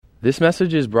This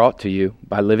message is brought to you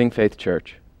by Living Faith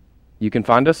Church. You can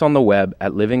find us on the web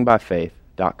at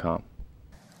livingbyfaith.com.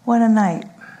 What a night.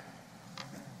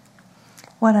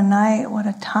 What a night, what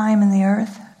a time in the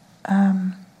earth.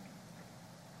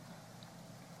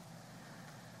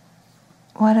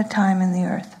 What a time in the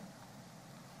earth.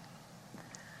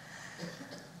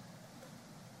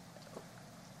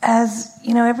 As,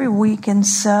 you know, every week and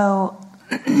so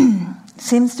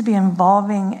seems to be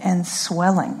involving and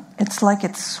swelling. It's like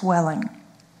it's swelling.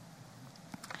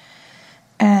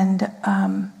 And,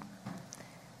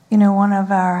 you know, one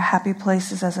of our happy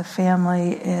places as a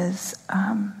family is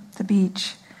the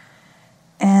beach.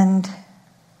 And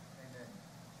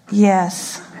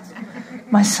yes,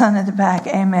 my son at the back,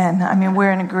 amen. I mean,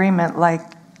 we're in agreement, like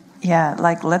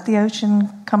let the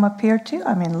ocean come up here too.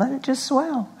 I mean, let it just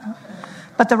swell.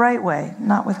 But the right way,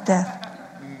 not with death.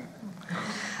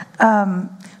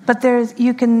 But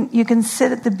you can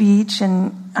sit at the beach,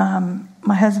 and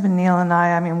my husband Neil and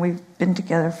I mean, we've been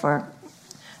together for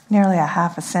nearly a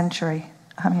half a century.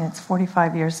 I mean, it's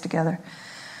 45 years together.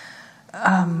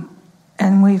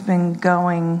 And we've been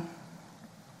going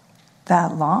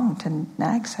that long to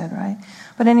Nag's Head, right?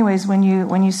 But anyways, when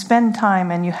you spend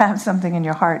time and you have something in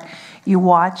your heart, you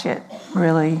watch it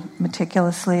really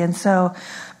meticulously. And so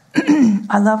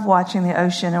I love watching the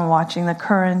ocean and watching the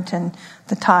current and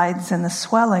the tides and the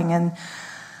swelling. And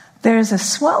there's a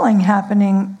swelling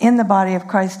happening in the body of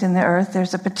Christ in the earth.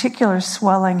 There's a particular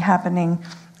swelling happening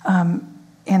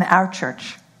in our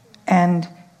church. And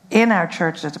in our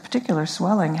church, there's a particular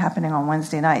swelling happening on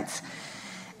Wednesday nights.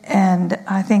 And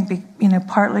I think,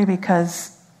 partly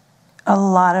because a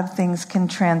lot of things can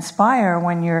transpire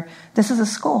when this is a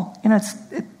school.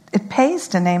 It pays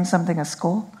to name something a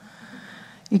school.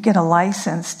 You get a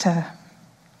license to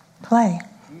play,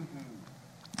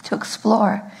 to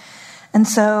explore. And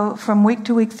so from week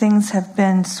to week, things have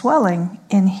been swelling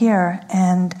in here.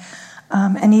 And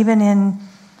even in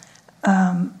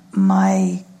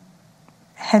my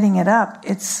heading it up,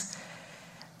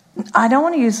 I don't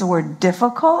want to use the word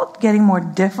difficult, getting more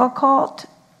difficult,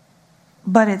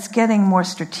 but it's getting more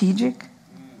strategic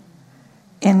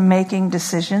in making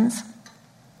decisions.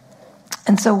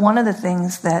 And so one of the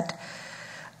things that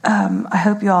I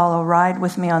hope you all will ride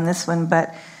with me on this one,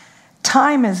 but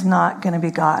time is not going to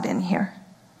be God in here.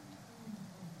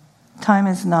 Time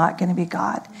is not going to be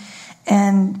God.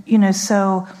 And,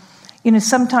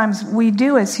 sometimes we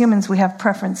do as humans, we have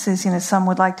preferences. Some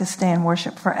would like to stay in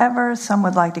worship forever. Some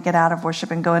would like to get out of worship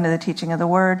and go into the teaching of the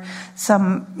word.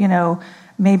 Some,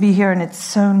 may be here and it's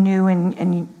so new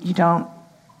and you don't,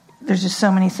 there's just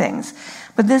so many things.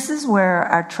 But this is where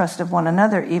our trust of one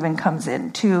another even comes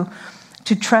in, to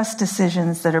trust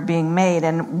decisions that are being made.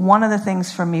 And one of the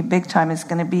things for me big time is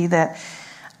going to be that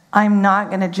I'm not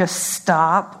going to just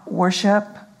stop worship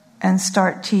and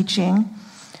start teaching.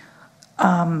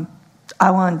 I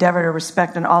will endeavor to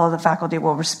respect, and all of the faculty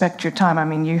will respect your time. I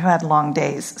mean, you had long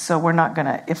days, so we're not going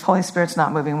to, if Holy Spirit's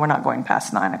not moving, we're not going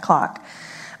past 9 o'clock.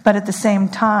 But at the same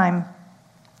time,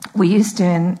 we used to,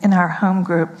 in our home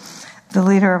group, the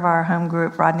leader of our home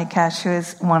group, Rodney Cash, who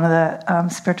is one of the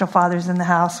spiritual fathers in the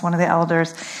house, one of the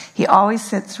elders, he always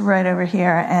sits right over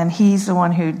here, and he's the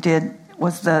one who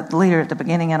was the leader at the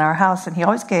beginning in our house, and he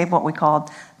always gave what we called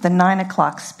the 9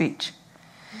 o'clock speech.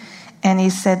 And he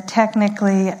said,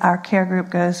 technically, our care group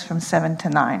goes from 7 to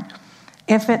 9.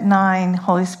 If at 9,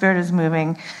 Holy Spirit is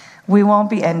moving, we won't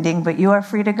be ending, but you are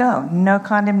free to go. No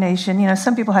condemnation.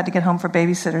 Some people had to get home for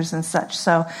babysitters and such.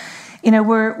 So,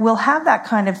 we'll have that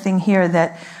kind of thing here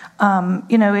that,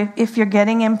 if you're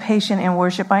getting impatient in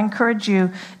worship, I encourage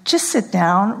you, just sit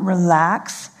down,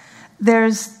 relax. There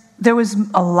was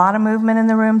a lot of movement in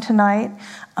the room tonight.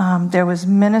 There was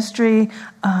ministry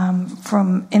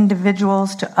from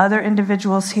individuals to other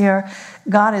individuals here.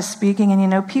 God is speaking,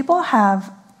 and people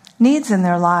have needs in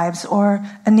their lives, or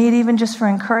a need even just for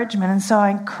encouragement. And so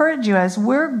I encourage you, as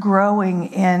we're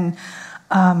growing in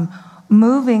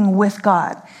moving with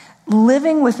God,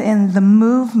 living within the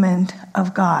movement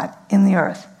of God in the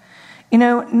earth.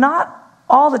 Not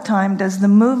all the time does the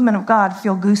movement of God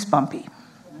feel goosebumpy.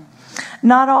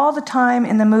 Not all the time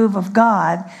in the move of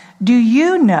God do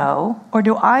you know, or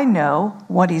do I know,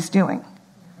 what he's doing.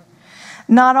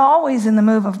 Not always in the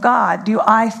move of God do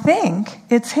I think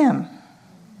it's him.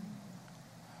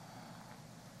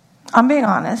 I'm being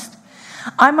honest.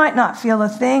 I might not feel a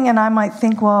thing, and I might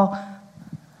think,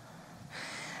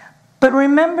 but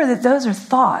remember that those are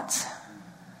thoughts.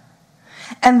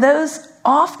 And those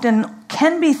often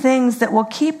can be things that will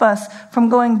keep us from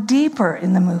going deeper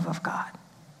in the move of God.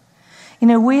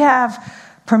 We have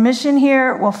permission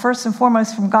here, well, first and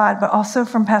foremost from God, but also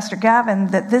from Pastor Gavin,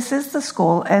 that this is the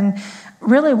school, and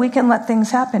really we can let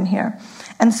things happen here.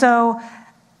 And so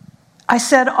I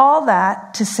said all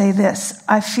that to say this.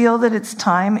 I feel that it's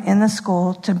time in the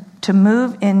school to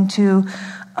move into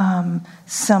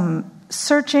some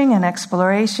searching and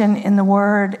exploration in the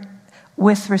Word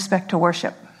with respect to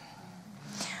worship.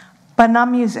 But not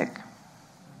music.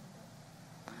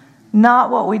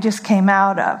 Not what we just came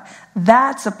out of.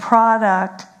 That's a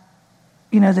product,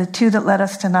 the two that led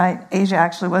us tonight, Asia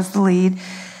actually was the lead.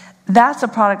 That's a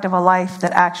product of a life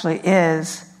that actually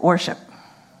is worship.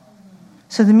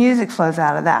 So the music flows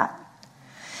out of that.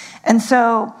 And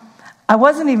so I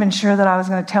wasn't even sure that I was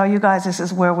going to tell you guys this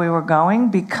is where we were going,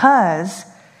 because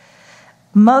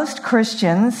most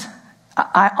Christians,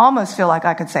 I almost feel like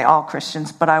I could say all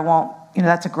Christians, but I won't.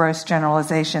 That's a gross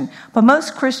generalization. But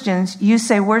most Christians, you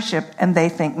say worship and they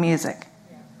think music.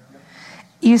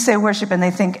 You say worship and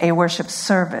they think a worship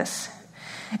service.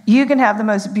 You can have the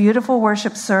most beautiful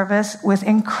worship service with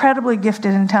incredibly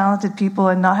gifted and talented people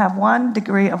and not have one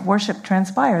degree of worship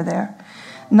transpire there.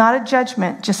 Not a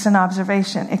judgment, just an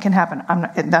observation. It can happen.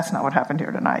 That's not what happened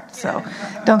here tonight, so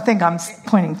don't think I'm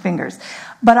pointing fingers.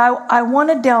 But I want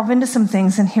to delve into some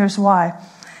things, and here's why.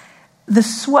 The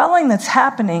swelling that's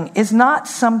happening is not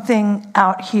something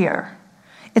out here.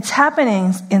 It's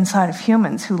happening inside of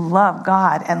humans who love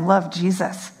God and love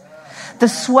Jesus. The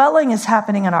swelling is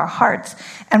happening in our hearts.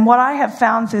 And what I have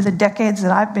found through the decades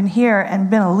that I've been here and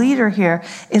been a leader here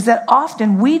is that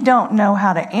often we don't know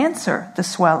how to answer the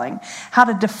swelling, how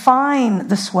to define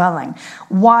the swelling,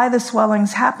 why the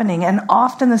swelling's happening. And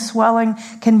often the swelling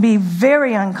can be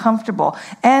very uncomfortable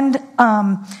and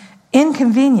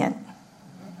inconvenient.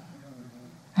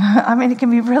 It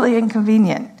can be really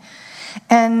inconvenient.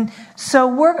 And so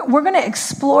we're going to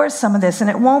explore some of this, and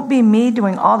it won't be me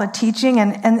doing all the teaching.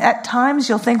 And at times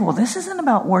you'll think, well, this isn't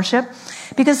about worship,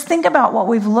 because think about what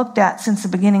we've looked at since the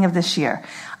beginning of this year.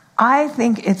 I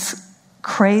think it's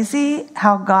crazy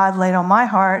how God laid on my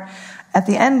heart at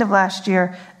the end of last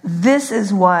year, this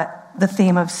is what the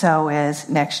theme of So is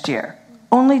next year.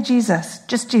 Only Jesus,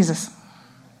 just Jesus.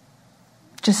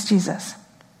 Just Jesus.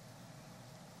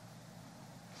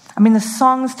 The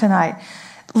songs tonight,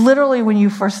 literally when you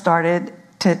first started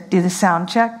to do the sound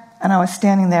check, and I was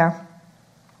standing there,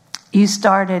 you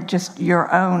started just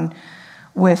your own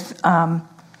with the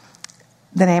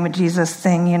name of Jesus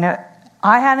thing.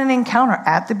 I had an encounter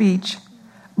at the beach,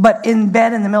 but in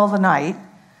bed in the middle of the night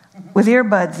with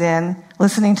earbuds in,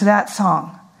 listening to that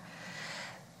song.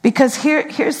 Because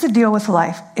here's the deal with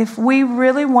life. If we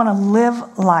really want to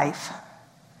live life,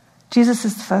 Jesus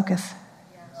is the focus.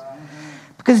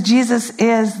 Because Jesus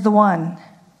is the one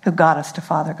who got us to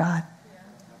Father God.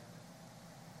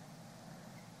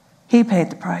 He paid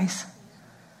the price.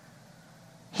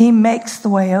 He makes the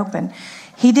way open.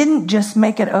 He didn't just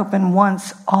make it open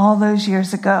once all those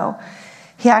years ago.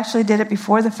 He actually did it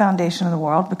before the foundation of the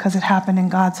world, because it happened in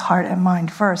God's heart and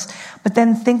mind first. But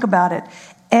then think about it.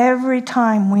 Every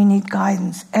time we need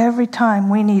guidance, every time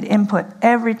we need input,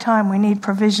 every time we need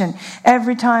provision,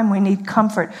 every time we need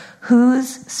comfort, whose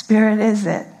Spirit is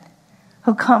it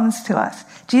who comes to us?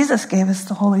 Jesus gave us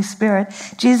the Holy Spirit.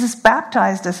 Jesus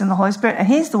baptized us in the Holy Spirit, and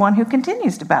He's the one who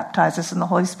continues to baptize us in the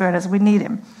Holy Spirit as we need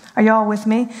Him. Are you all with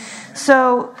me?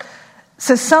 So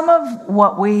some of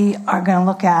what we are going to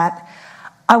look at,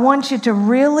 I want you to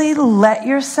really let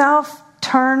yourself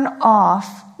turn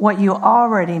off what you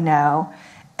already know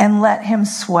and let Him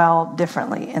swell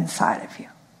differently inside of you.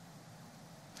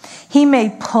 He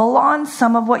may pull on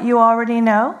some of what you already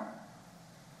know,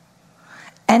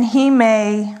 and He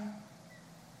may,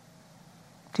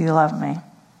 do you love me?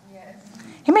 Yes.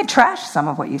 He may trash some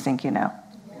of what you think you know.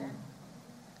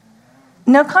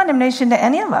 No condemnation to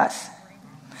any of us.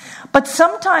 But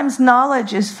sometimes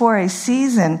knowledge is for a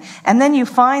season, and then you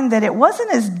find that it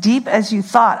wasn't as deep as you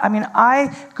thought.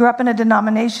 I grew up in a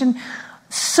denomination.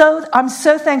 So I'm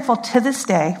so thankful to this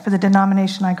day for the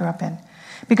denomination I grew up in,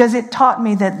 because it taught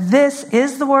me that this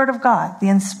is the Word of God, the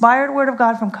inspired Word of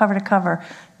God from cover to cover.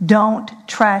 Don't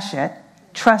trash it.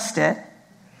 Trust it.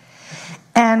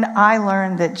 And I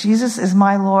learned that Jesus is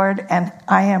my Lord, and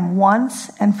I am once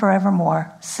and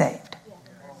forevermore saved.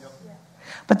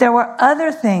 But there were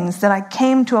other things that I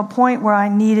came to a point where I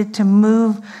needed to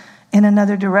move in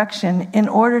another direction in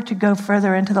order to go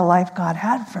further into the life God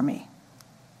had for me.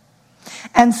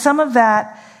 And some of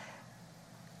that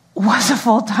was a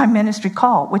full-time ministry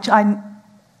call, which I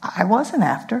wasn't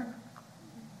after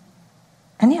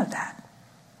any of that.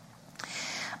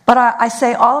 But I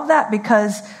say all of that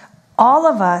because all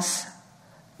of us,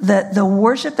 The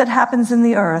worship that happens in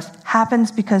the earth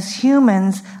happens because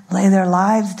humans lay their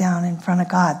lives down in front of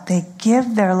God. They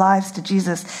give their lives to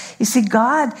Jesus. You see,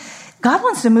 God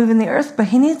wants to move in the earth, but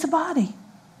he needs a body.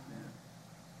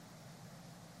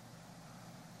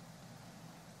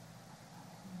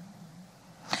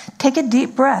 Take a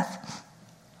deep breath.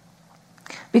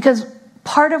 Because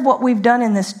part of what we've done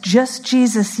in this Just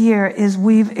Jesus year is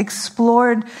we've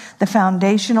explored the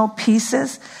foundational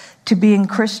pieces to being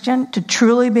Christian, to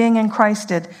truly being in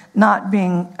Christed, not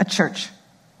being a church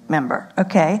member,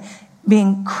 okay?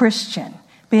 Being Christian,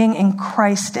 being in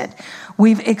Christed.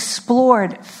 We've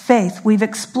explored faith. We've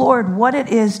explored what it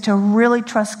is to really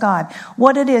trust God,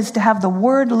 what it is to have the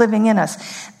Word living in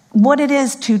us, what it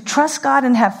is to trust God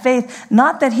and have faith,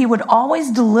 not that he would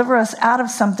always deliver us out of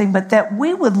something, but that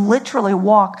we would literally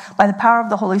walk by the power of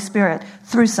the Holy Spirit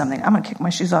through something. I'm going to kick my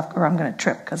shoes off or I'm going to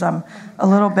trip because I'm a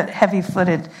little bit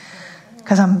heavy-footed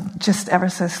because I'm just ever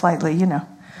so slightly,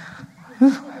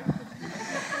 Whew.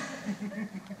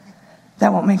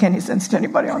 That won't make any sense to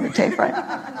anybody on the tape, right?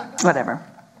 Whatever.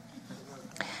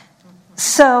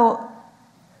 So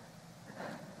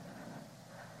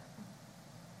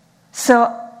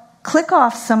click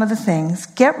off some of the things.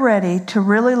 Get ready to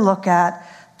really look at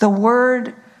the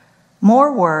word,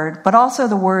 more word, but also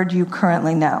the word you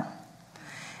currently know.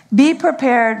 Be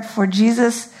prepared for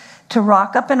Jesus to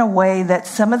rock up in a way that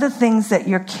some of the things that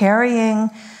you're carrying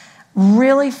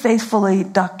really faithfully,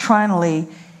 doctrinally,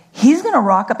 he's going to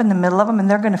rock up in the middle of them and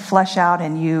they're going to flesh out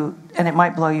in you and it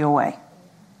might blow you away.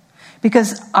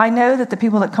 Because I know that the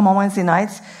people that come on Wednesday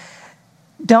nights,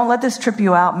 don't let this trip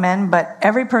you out, men, but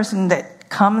every person that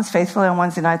comes faithfully on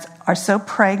Wednesday nights are so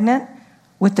pregnant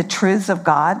with the truths of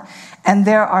God, and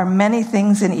there are many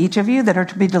things in each of you that are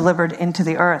to be delivered into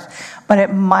the earth, but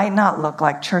it might not look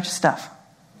like church stuff.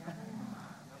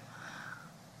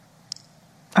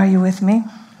 Are you with me?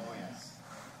 Oh, yes.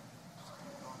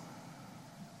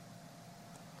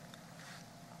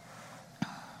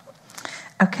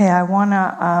 Okay, I want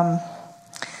to...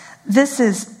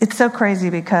 It's so crazy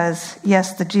because,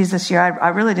 yes, the Jesus year, I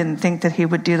really didn't think that he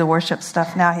would do the worship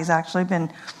stuff now. He's actually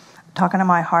been talking to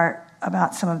my heart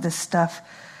about some of this stuff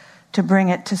to bring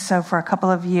it to so for a couple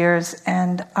of years.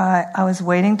 And I was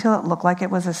waiting till it looked like it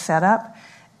was a setup.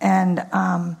 And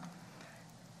a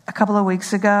couple of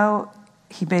weeks ago,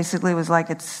 he basically was like,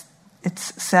 it's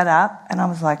set up. And I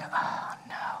was like, oh,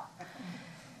 no.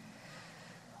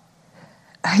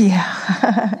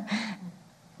 Yeah.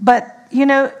 But,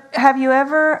 have you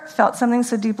ever felt something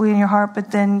so deeply in your heart,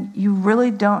 but then you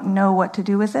really don't know what to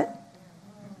do with it?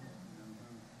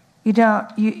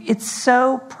 It's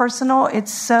so personal.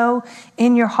 It's so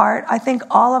in your heart. I think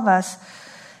all of us,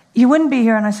 you wouldn't be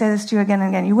here, and I say this to you again and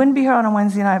again, you wouldn't be here on a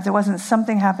Wednesday night if there wasn't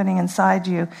something happening inside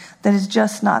you that is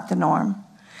just not the norm.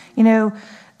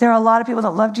 There are a lot of people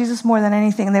that love Jesus more than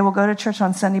anything, and they will go to church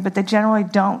on Sunday, but they generally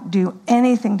don't do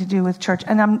anything to do with church.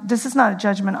 And this is not a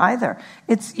judgment either.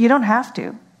 You don't have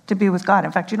to be with God.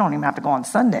 In fact, you don't even have to go on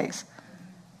Sundays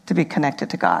to be connected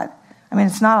to God. I mean,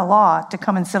 it's not a law to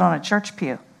come and sit on a church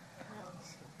pew.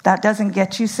 That doesn't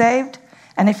get you saved,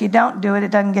 and if you don't do it, it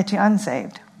doesn't get you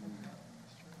unsaved.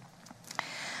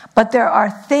 But there are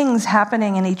things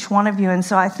happening in each one of you, and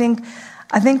so I think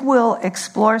we'll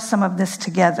explore some of this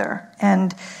together.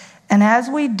 And as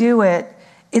we do it,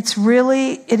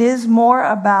 it is more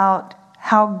about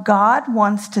how God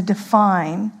wants to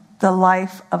define the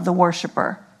life of the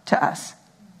worshiper to us.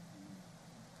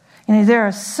 There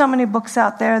are so many books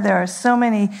out there. There are so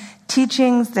many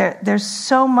teachings. There's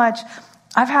so much.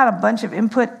 I've had a bunch of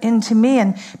input into me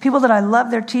and people that I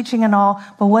love their teaching and all,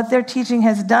 but what their teaching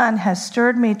has done has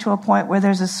stirred me to a point where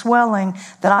there's a swelling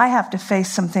that I have to face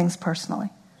some things personally.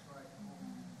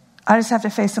 I just have to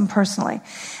face them personally.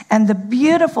 And the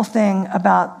beautiful thing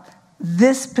about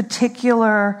this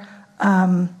particular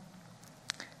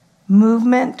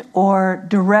movement or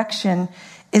direction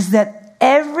is that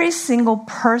every single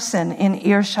person in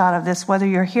earshot of this, whether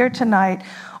you're here tonight,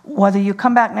 whether you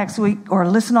come back next week or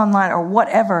listen online or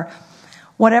whatever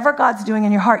God's doing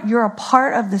in your heart, you're a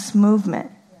part of this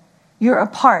movement. You're a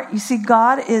part. You see,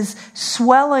 God is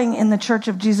swelling in the Church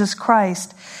of Jesus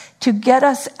Christ to get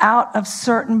us out of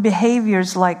certain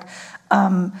behaviors like, it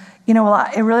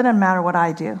really doesn't matter what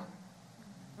I do.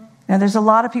 Now, there's a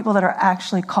lot of people that are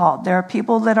actually called. There are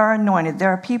people that are anointed. There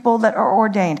are people that are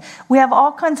ordained. We have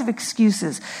all kinds of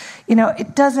excuses.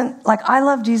 It doesn't, I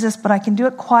love Jesus, but I can do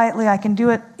it quietly. I can do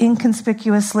it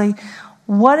inconspicuously.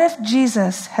 What if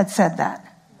Jesus had said that?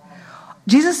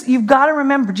 Jesus, you've got to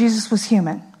remember, Jesus was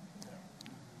human.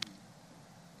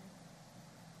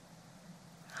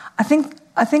 I think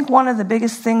I think one of the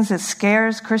biggest things that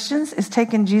scares Christians is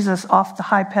taking Jesus off the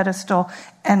high pedestal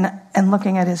and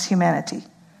looking at his humanity.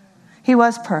 He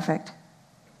was perfect.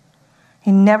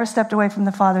 He never stepped away from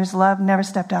the Father's love, never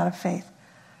stepped out of faith.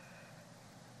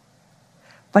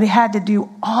 But he had to do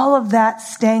all of that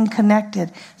staying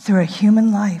connected through a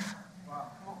human life.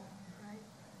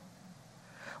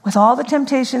 With all the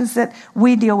temptations that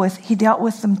we deal with, he dealt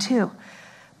with them too.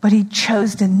 But he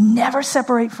chose to never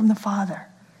separate from the Father.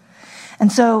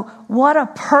 And so what a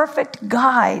perfect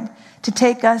guide to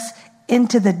take us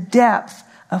into the depth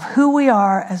of who we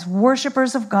are as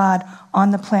worshipers of God on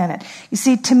the planet. You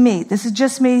see, to me, this is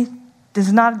just me. This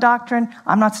is not a doctrine.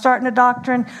 I'm not starting a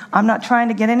doctrine. I'm not trying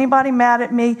to get anybody mad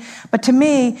at me. But to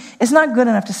me, it's not good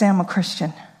enough to say I'm a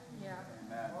Christian.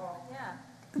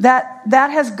 That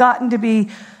has gotten to be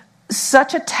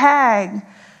such a tag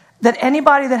that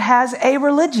anybody that has a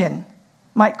religion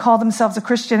might call themselves a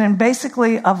Christian, and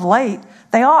basically of late,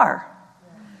 they are.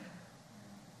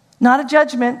 Not a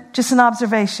judgment, just an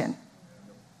observation.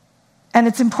 And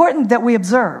it's important that we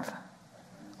observe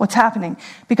what's happening,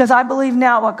 because I believe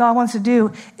now what God wants to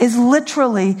do is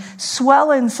literally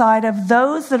swell inside of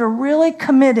those that are really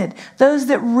committed, those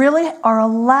that really are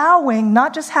allowing,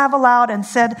 not just have allowed and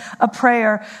said a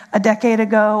prayer a decade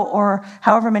ago or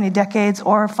however many decades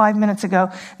or 5 minutes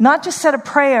ago, not just said a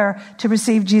prayer to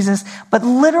receive Jesus, but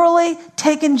literally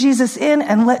taken Jesus in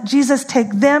and let Jesus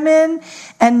take them in,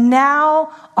 and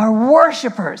now are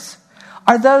worshipers,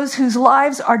 are those whose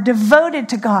lives are devoted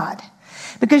to God.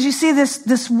 Because you see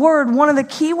this word, one of the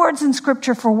key words in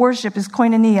Scripture for worship is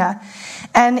koinonia.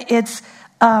 And it's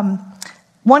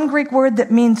one Greek word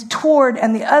that means toward,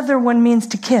 and the other one means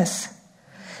to kiss.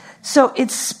 So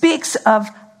it speaks of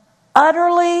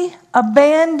utterly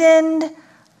abandoned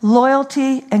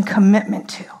loyalty and commitment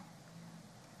to.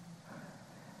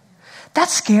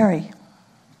 That's scary.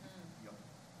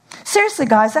 Seriously,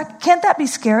 guys, can't that be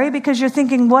scary? Because you're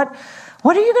thinking, what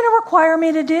are you going to require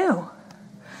me to do?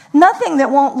 Nothing that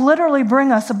won't literally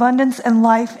bring us abundance and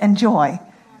life and joy.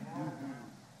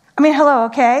 I mean, hello,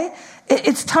 okay?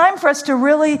 It's time for us to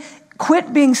really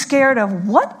quit being scared of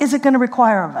what is it going to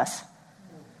require of us.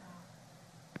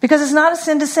 Because it's not a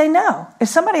sin to say no. If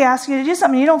somebody asks you to do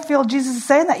something, you don't feel Jesus is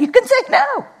saying that, you can say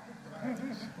no.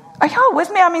 Are y'all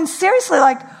with me? I mean, seriously,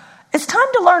 it's time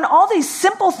to learn all these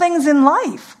simple things in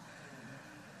life.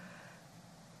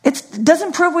 It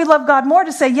doesn't prove we love God more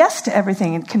to say yes to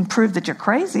everything. It can prove that you're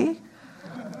crazy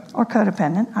or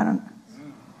codependent.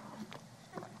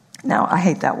 No, I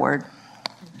hate that word,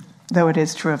 though it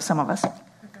is true of some of us.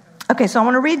 Okay, so I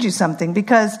want to read you something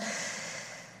because,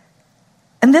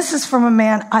 and this is from a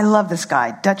man, I love this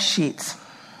guy, Dutch Sheets.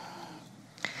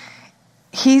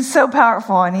 He's so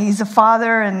powerful, and he's a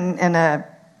father and a,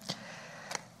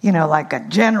 like a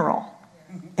general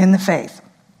in the faith.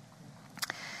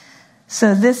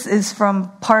 So this is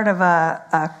from part of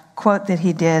a quote that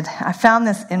he did. I found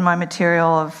this in my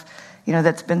material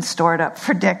that's been stored up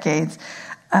for decades.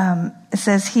 It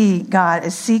says God,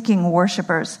 is seeking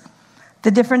worshipers.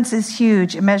 The difference is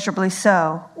huge, immeasurably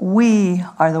so. We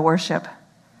are the worship.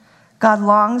 God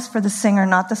longs for the singer,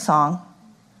 not the song.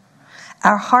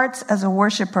 Our hearts as a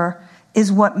worshiper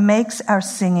is what makes our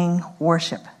singing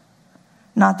worship,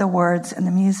 not the words and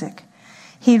the music.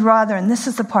 He'd rather, and this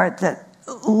is the part that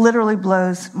literally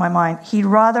blows my mind, he'd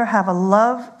rather have a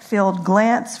love-filled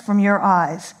glance from your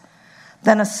eyes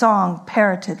than a song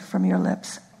parroted from your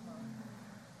lips.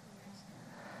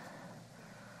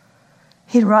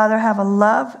 He'd rather have a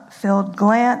love-filled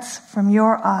glance from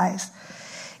your eyes.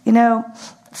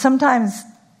 Sometimes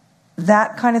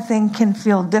that kind of thing can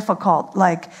feel difficult.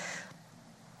 Like,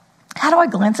 how do I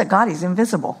glance at God? He's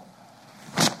invisible.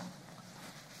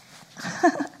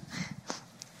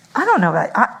 I don't know.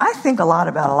 I think a lot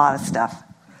about a lot of stuff.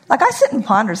 Like, I sit and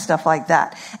ponder stuff like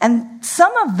that. And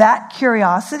some of that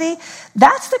curiosity,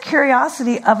 that's the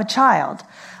curiosity of a child.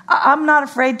 I'm not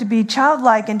afraid to be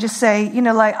childlike and just say,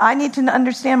 I need to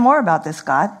understand more about this,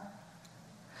 God.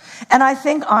 And I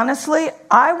think, honestly,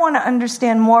 I want to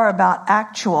understand more about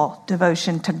actual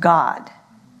devotion to God.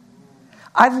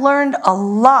 I've learned a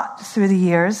lot through the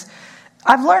years.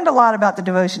 I've learned a lot about the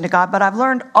devotion to God, but I've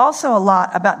learned also a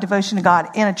lot about devotion to God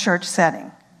in a church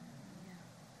setting.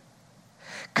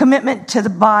 Commitment to the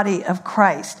body of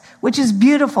Christ, which is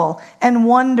beautiful and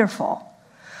wonderful.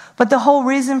 But the whole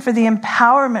reason for the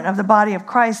empowerment of the body of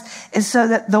Christ is so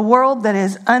that the world that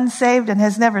is unsaved and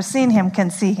has never seen him can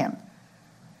see him.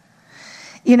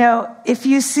 If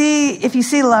you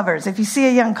see lovers, if you see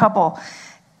a young couple,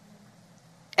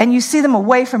 and you see them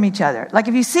away from each other, like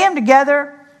if you see them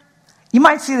together, you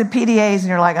might see the PDAs and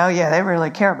you're like, oh yeah, they really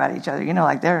care about each other.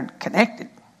 Like they're connected.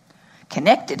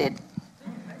 connected.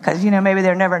 Because, maybe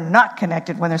they're never not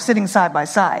connected when they're sitting side by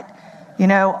side.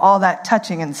 All that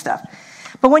touching and stuff.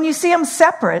 But when you see them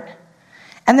separate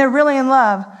and they're really in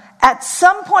love, at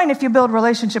some point, if you build a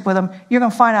relationship with them, you're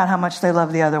going to find out how much they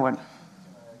love the other one.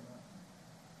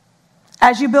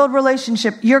 As you build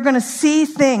relationship, you're going to see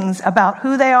things about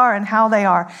who they are and how they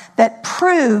are that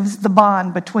proves the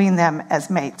bond between them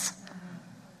as mates.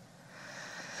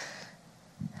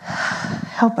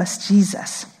 Help us,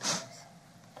 Jesus.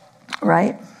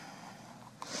 Right?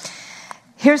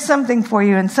 Here's something for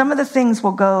you, and some of the things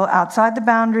will go outside the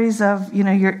boundaries of,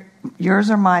 yours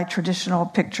or my traditional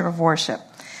picture of worship.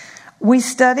 We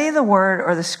study the Word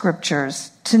or the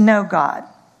Scriptures to know God,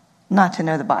 not to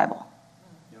know the Bible.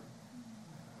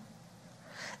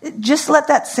 Just let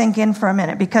that sink in for a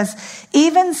minute, because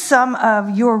even some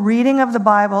of your reading of the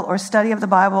Bible or study of the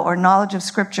Bible or knowledge of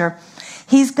Scripture,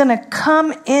 He's going to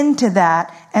come into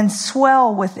that and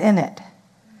swell within it.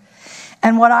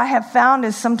 And what I have found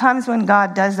is sometimes when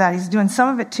God does that, He's doing some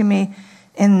of it to me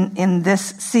in this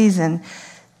season.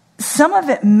 Some of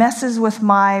it messes with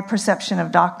my perception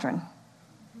of doctrine.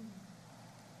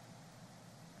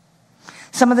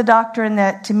 Some of the doctrine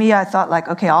that to me I thought like,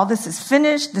 okay, all this is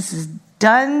finished, this is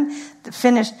done,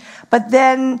 finished. But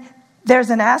then there's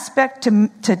an aspect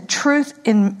to truth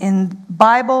in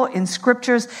Bible, in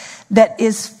Scriptures, that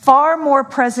is far more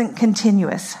present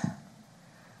continuous.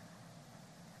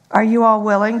 Are you all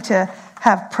willing to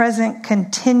have present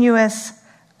continuous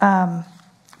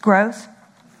growth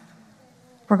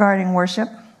regarding worship?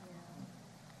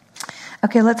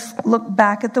 Okay, let's look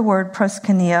back at the word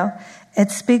proskuneo.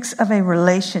 It speaks of a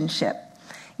relationship.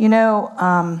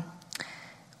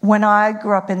 When I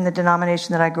grew up in the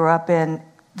denomination that I grew up in,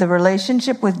 the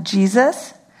relationship with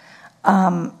Jesus,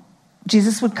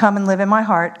 Jesus would come and live in my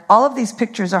heart. All of these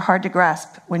pictures are hard to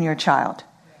grasp when you're a child.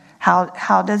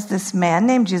 How does this man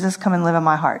named Jesus come and live in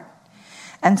my heart?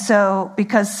 And so,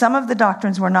 because some of the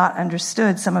doctrines were not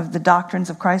understood, some of the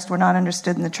doctrines of Christ were not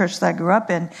understood in the church that I grew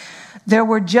up in, there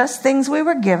were just things we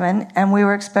were given, and we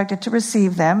were expected to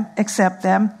receive them, accept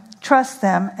them,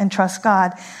 and trust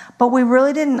God. But we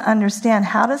really didn't understand,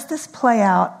 how does this play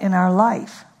out in our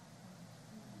life?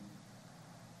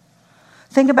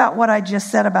 Think about what I just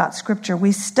said about Scripture.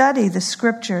 We study the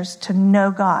Scriptures to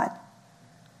know God.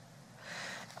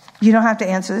 You don't have to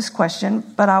answer this question,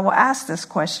 but I will ask this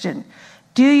question.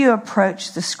 Do you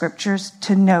approach the Scriptures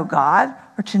to know God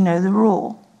or to know the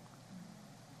rule?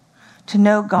 To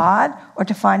know God or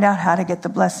to find out how to get the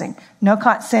blessing?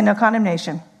 Say no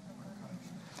condemnation.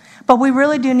 But we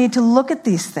really do need to look at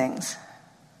these things.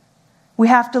 We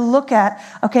have to look at,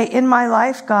 okay, in my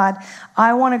life, God,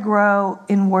 I want to grow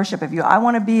in worship of you. I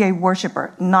want to be a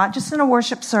worshiper, not just in a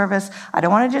worship service. I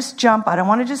don't want to just jump. I don't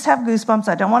want to just have goosebumps.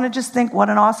 I don't want to just think, what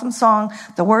an awesome song.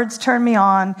 The words turn me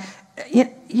on.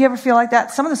 You ever feel like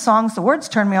that? Some of the songs, the words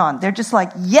turn me on. They're just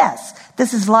like, yes,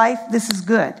 this is life. This is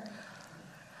good.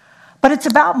 But it's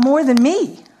about more than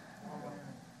me.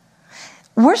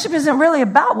 Worship isn't really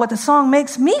about what the song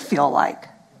makes me feel like.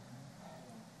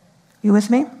 You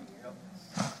with me?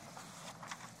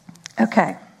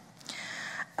 Okay.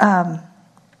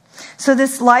 So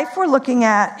this life we're looking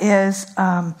at is,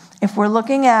 if we're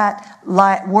looking at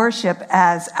worship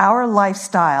as our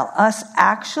lifestyle, us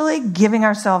actually giving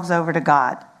ourselves over to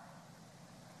God.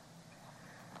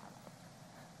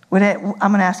 I'm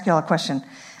going to ask you all a question.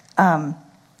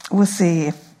 We'll see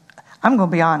if I'm going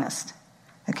to be honest,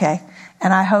 okay?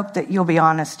 And I hope that you'll be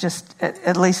honest, just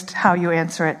at least how you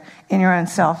answer it in your own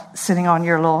self, sitting on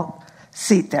your little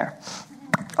seat there.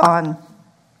 On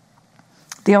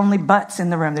the only butts in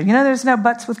the room there. There's no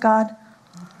butts with God?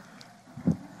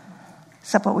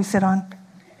 Is that what we sit on?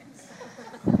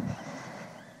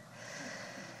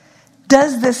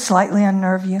 Does this slightly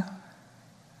unnerve you?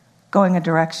 Going a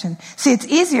direction? See, it's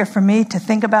easier for me to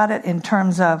think about it in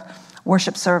terms of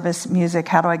worship service, music.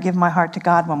 How do I give my heart to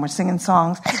God when we're singing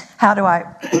songs? How do I,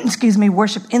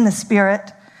 worship in the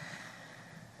Spirit?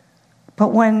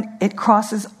 But when it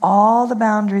crosses all the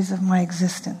boundaries of my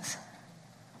existence,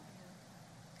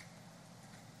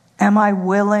 am I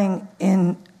willing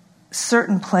in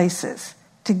certain places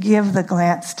to give the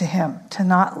glance to Him, to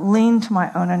not lean to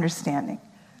my own understanding?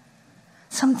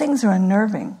 Some things are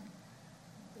unnerving.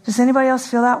 Does anybody else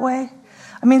feel that way?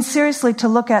 I mean, seriously, to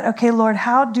look at, okay, Lord,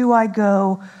 how do I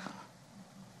go,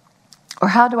 or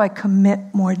how do I commit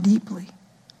more deeply?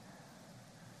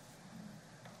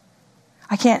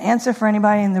 I can't answer for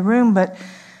anybody in the room, but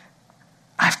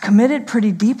I've committed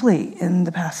pretty deeply in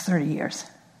the past 30 years.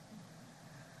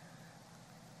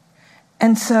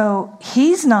 And so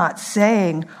he's not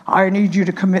saying, I need you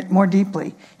to commit more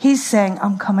deeply. He's saying,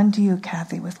 I'm coming to you,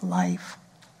 Kathy, with life.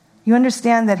 You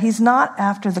understand that he's not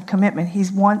after the commitment. He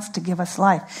wants to give us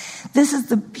life. This is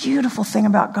the beautiful thing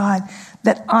about God,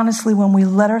 that honestly, when we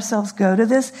let ourselves go to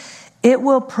this, it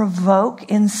will provoke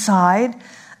inside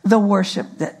the worship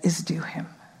that is due him.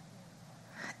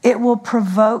 It will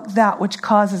provoke that which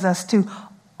causes us to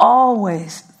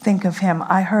always think of him.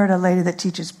 I heard a lady that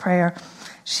teaches prayer.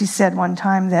 She said one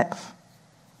time that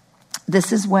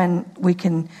this is when we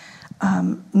can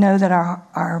know that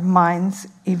our minds,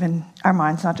 even our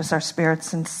minds, not just our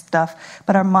spirits and stuff,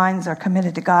 but our minds are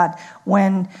committed to God.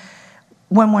 When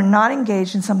we're not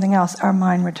engaged in something else, our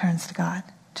mind returns to God,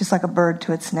 just like a bird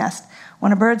to its nest.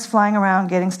 When a bird's flying around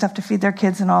getting stuff to feed their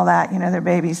kids and all that, their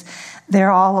babies,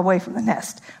 they're all away from the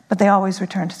nest, but they always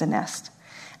return to the nest.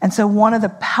 And so one of the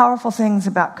powerful things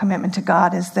about commitment to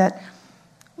God is that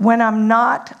when I'm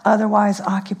not otherwise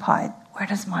occupied, where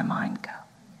does my mind go?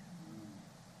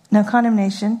 No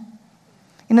condemnation.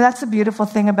 That's the beautiful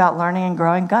thing about learning and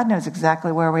growing. God knows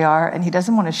exactly where we are, and he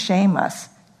doesn't want to shame us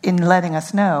in letting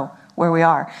us know where we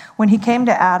are. When he came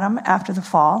to Adam after the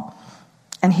fall,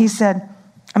 and he said,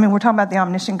 we're talking about the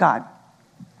omniscient God.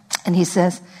 And he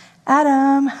says,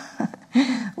 Adam,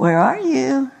 where are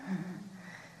you?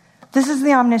 This is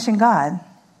the omniscient God.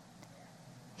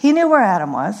 He knew where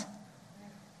Adam was.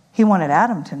 He wanted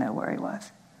Adam to know where he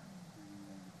was.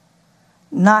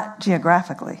 Not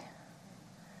geographically.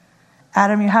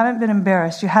 Adam, you haven't been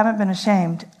embarrassed. You haven't been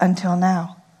ashamed until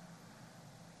now.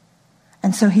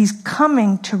 And so he's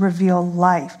coming to reveal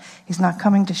life. He's not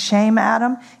coming to shame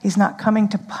Adam. He's not coming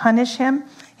to punish him.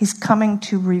 He's coming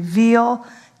to reveal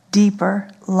deeper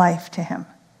life to him.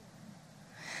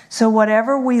 So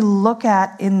whatever we look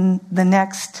at in the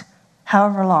next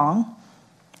however long,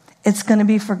 it's going to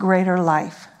be for greater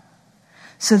life.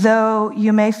 So though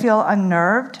you may feel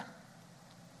unnerved,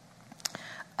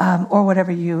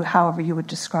 or however you would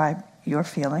describe your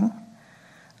feeling,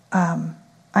 I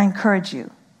encourage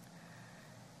you,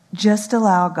 just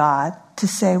allow God to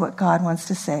say what God wants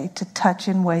to say, to touch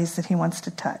in ways that he wants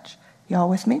to touch. Y'all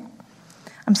with me?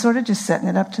 I'm sort of just setting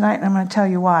it up tonight, and I'm going to tell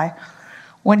you why.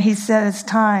 When he said it's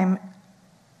time,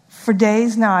 for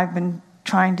days now I've been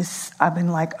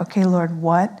like, okay, Lord,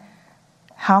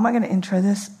 how am I going to intro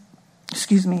this?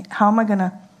 How am I going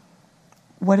to,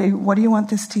 what do you want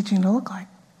this teaching to look like?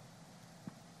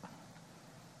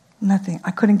 Nothing.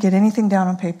 I couldn't get anything down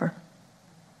on paper.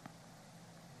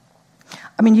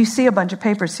 You see a bunch of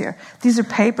papers here. These are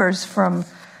papers from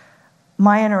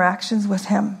my interactions with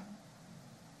him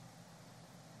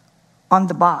on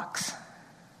the box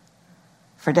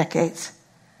for decades.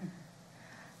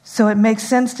 So it makes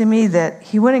sense to me that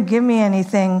he wouldn't give me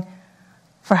anything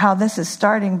for how this is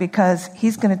starting, because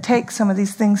he's going to take some of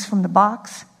these things from the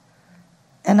box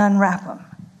and unwrap them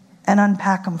and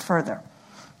unpack them further.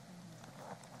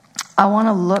 I want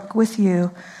to look with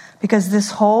you, because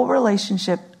this whole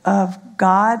relationship of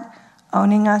God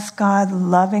owning us, God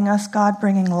loving us, God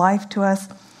bringing life to us,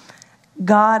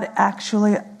 God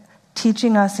actually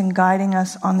teaching us and guiding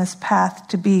us on this path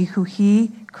to be who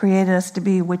he created us to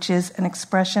be, which is an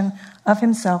expression of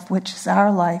himself, which is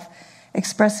our life,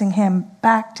 expressing him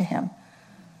back to him.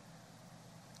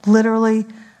 Literally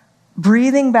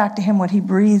breathing back to him what he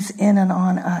breathes in and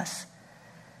on us.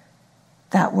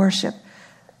 That worship.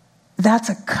 That's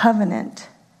a covenant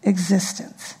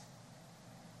existence.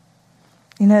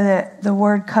 The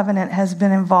word covenant has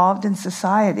been involved in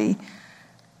society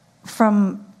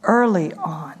from early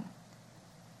on.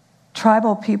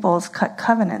 Tribal peoples cut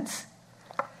covenants.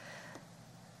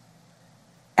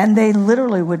 And they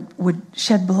literally would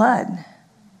shed blood.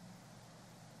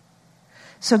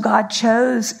 So God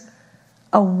chose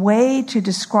a way to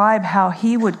describe how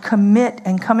he would commit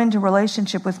and come into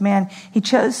relationship with man. He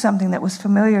chose something that was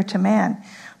familiar to man.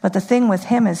 But the thing with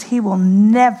him is he will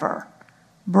never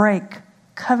break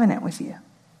covenant with you.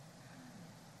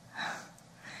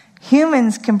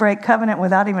 Humans can break covenant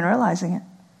without even realizing it.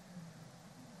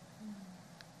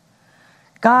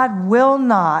 God will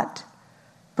not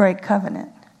break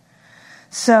covenant.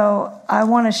 So I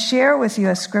want to share with you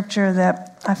a scripture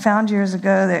that I found years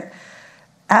ago that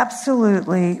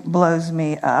absolutely blows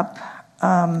me up.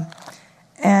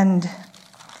 And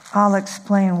I'll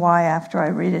explain why after I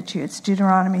read it to you. It's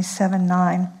Deuteronomy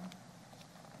 7:9.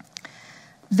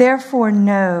 Therefore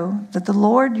know that the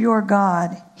Lord your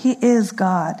God, he is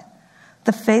God,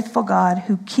 the faithful God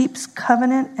who keeps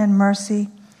covenant and mercy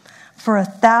for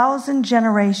 1,000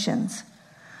 generations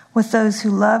with those who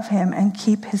love him and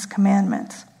keep his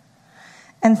commandments.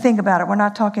 And think about it. We're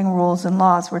not talking rules and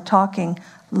laws. We're talking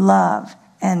love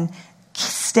and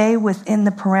stay within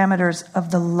the parameters of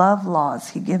the love laws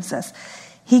he gives us.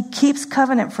 He keeps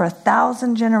covenant for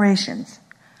 1,000 generations.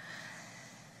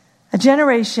 A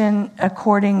generation,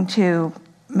 according to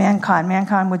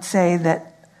mankind would say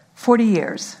that 40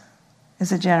 years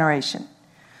is a generation.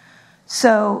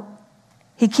 So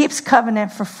he keeps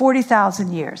covenant for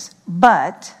 40,000 years.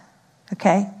 But,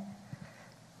 okay,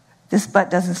 this but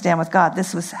doesn't stand with God.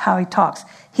 This was how he talks.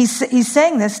 He's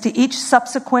saying this to each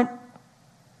subsequent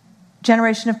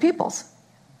generation of peoples.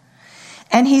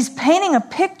 And he's painting a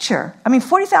picture. I mean,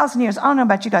 40,000 years, I don't know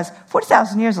about you guys,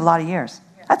 40,000 years is a lot of years.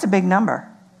 That's a big number.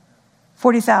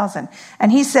 40,000.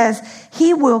 And he says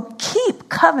he will keep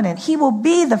covenant. He will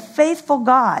be the faithful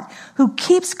God who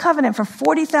keeps covenant for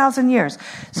 40,000 years.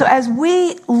 So as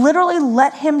we literally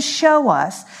let him show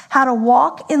us how to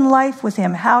walk in life with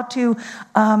him, how to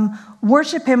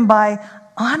worship him by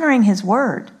honoring his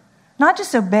word, not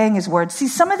just obeying his word. See,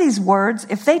 some of these words,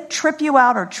 if they trip you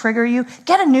out or trigger you,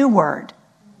 get a new word.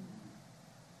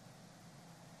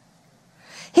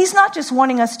 He's not just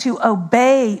wanting us to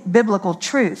obey biblical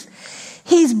truth.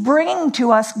 He's bringing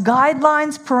to us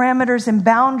guidelines, parameters, and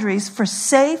boundaries for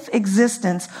safe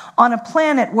existence on a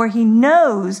planet where he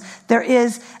knows there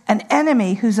is an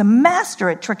enemy who's a master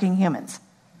at tricking humans.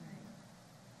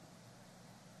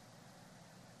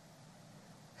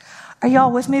 Are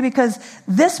y'all with me? Because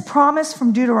this promise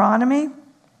from Deuteronomy,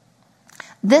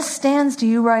 this stands to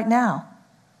you right now.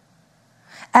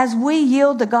 As we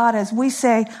yield to God, as we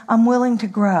say, I'm willing to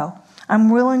grow. I'm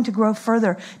willing to grow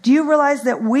further. Do you realize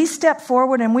that we step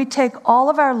forward and we take all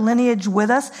of our lineage with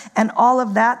us and all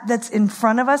of that's in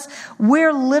front of us?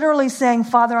 We're literally saying,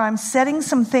 Father, I'm setting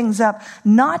some things up,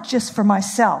 not just for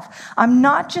myself. I'm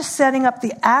not just setting up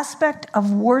the aspect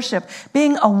of worship,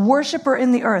 being a worshiper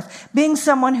in the earth, being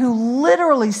someone who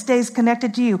literally stays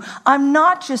connected to you. I'm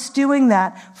not just doing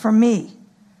that for me.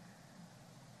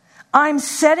 I'm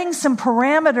setting some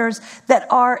parameters that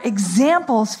are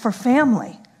examples for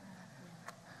family.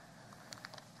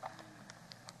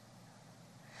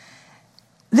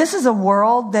 This is a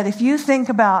world that if you think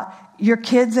about your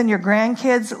kids and your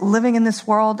grandkids living in this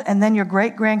world and then your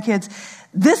great-grandkids,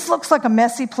 this looks like a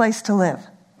messy place to live.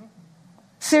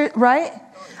 Right?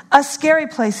 A scary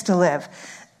place to live.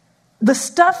 The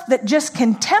stuff that just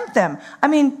can tempt them. I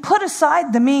mean, put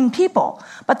aside the mean people,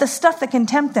 but the stuff that can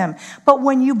tempt them. But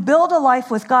when you build a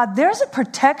life with God, there's a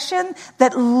protection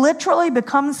that literally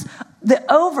becomes the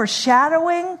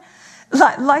overshadowing.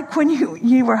 Like when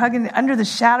you were hugging under the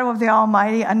shadow of the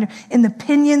Almighty, in the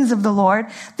pinions of the Lord.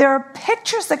 There are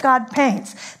pictures that God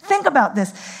paints. Think about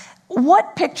this.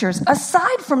 What pictures,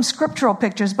 aside from scriptural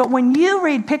pictures, but when you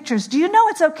read pictures, do you know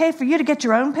it's okay for you to get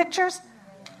your own pictures?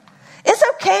 It's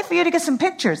okay for you to get some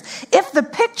pictures. If the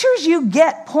pictures you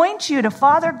get point you to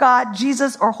Father, God,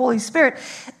 Jesus, or Holy Spirit,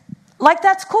 like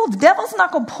that's cool. The devil's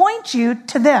not going to point you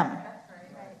to them.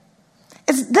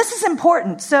 This is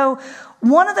important. So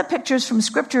one of the pictures from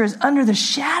Scripture is under the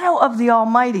shadow of the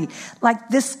Almighty, like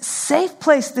this safe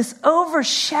place, this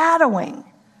overshadowing.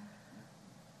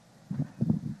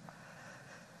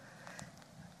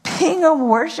 Being a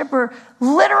worshiper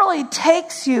literally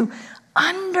takes you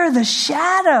under the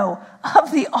shadow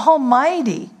of the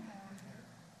Almighty.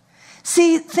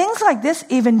 See, things like this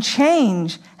even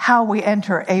change how we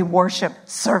enter a worship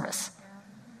service.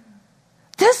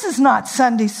 This is not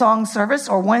Sunday song service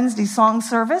or Wednesday song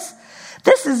service.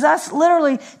 This is us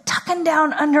literally tucking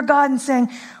down under God and saying,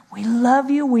 we love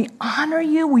you, we honor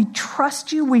you, we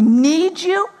trust you, we need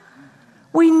you.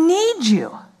 We need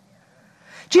you.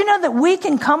 Do you know that we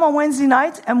can come on Wednesday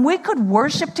nights and we could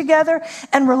worship together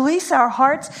and release our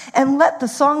hearts and let the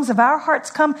songs of our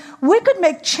hearts come? We could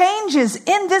make changes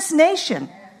in this nation.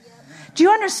 Do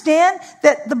you understand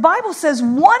that the Bible says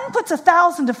 1 puts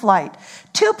 1,000 to flight,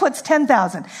 2 puts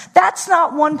 10,000. That's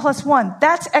not 1 plus 1.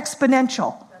 That's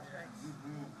exponential.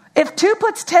 If 2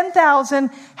 puts 10,000,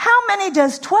 how many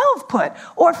does 12 put?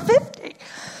 Or 50?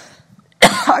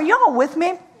 Are y'all with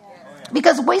me?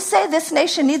 Because we say this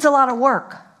nation needs a lot of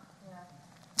work.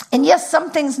 And yes,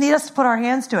 some things need us to put our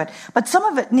hands to it. But some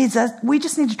of it needs us, we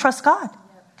just need to trust God.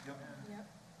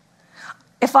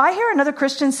 If I hear another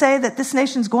Christian say that this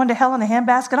nation's going to hell in a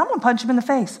handbasket, I'm going to punch him in the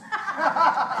face.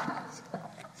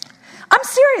 I'm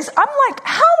serious. I'm like,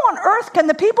 how on earth can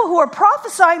the people who are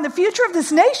prophesying the future of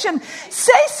this nation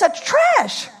say such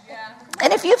trash?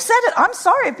 And if you've said it, I'm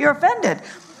sorry if you're offended.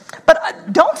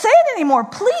 But don't say it anymore,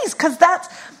 please, because that's,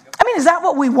 I mean, is that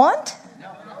what we want?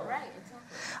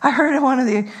 I heard one of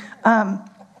the,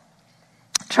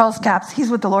 Charles Capps, he's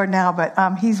with the Lord now, but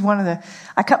he's one of the,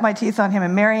 I cut my teeth on him,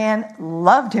 and Marianne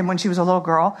loved him when she was a little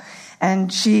girl,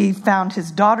 and she found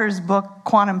his daughter's book,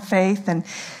 Quantum Faith, and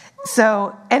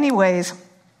So anyways,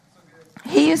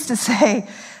 he used to say,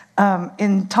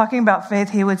 in talking about faith,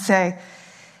 he would say,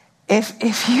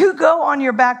 if you go on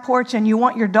your back porch and you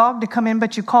want your dog to come in,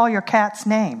 but you call your cat's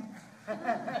name,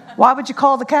 why would you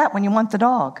call the cat when you want the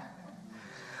dog?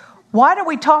 Why do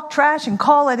we talk trash and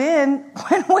call it in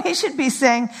when we should be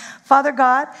saying, Father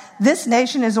God, this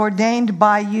nation is ordained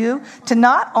by you to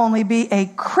not only be a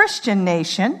Christian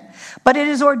nation, but it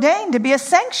is ordained to be a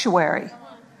sanctuary.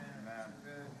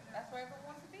 That's why everyone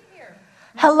wants to be here.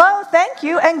 Hello, thank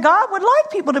you. And God would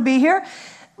like people to be here.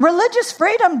 Religious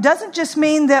freedom doesn't just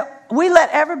mean that we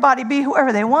let everybody be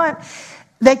whoever they want.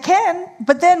 They can,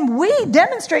 but then we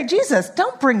demonstrate Jesus.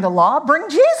 Don't bring the law, bring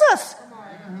Jesus.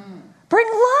 Bring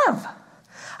love.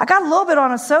 I got a little bit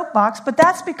on a soapbox, but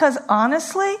that's because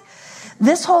honestly,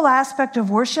 this whole aspect of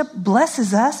worship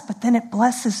blesses us, but then it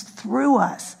blesses through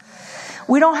us.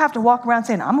 We don't have to walk around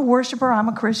saying, I'm a worshiper, I'm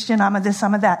a Christian, I'm a this,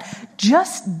 I'm a that.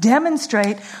 Just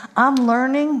demonstrate, I'm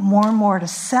learning more and more to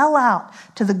sell out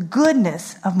to the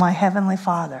goodness of my Heavenly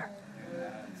Father.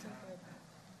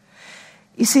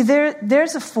 You see,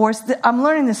 there's a force. I'm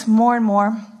learning this more and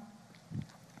more.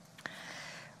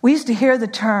 We used to hear the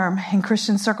term in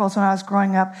Christian circles when I was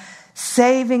growing up,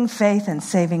 saving faith and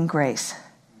saving grace.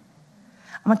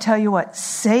 I'm going to tell you what,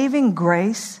 saving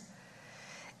grace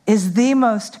is the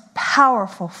most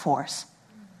powerful force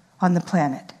on the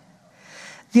planet.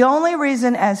 The only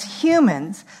reason as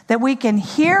humans that we can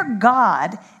hear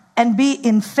God and be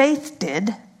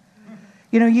infathed,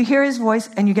 you hear his voice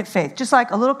and you get faith. Just like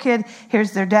a little kid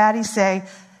hears their daddy say,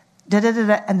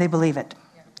 da-da-da-da, and they believe it.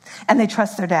 And they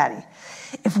trust their daddy.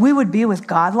 If we would be with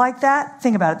God like that,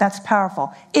 think about it, that's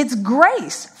powerful. It's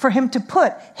grace for him to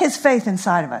put his faith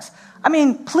inside of us. I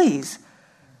mean, please.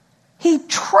 He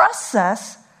trusts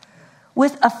us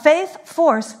with a faith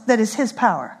force that is his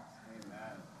power.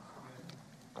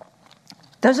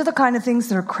 Those are the kind of things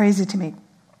that are crazy to me.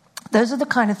 Those are the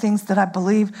kind of things that I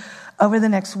believe over the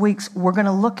next weeks we're going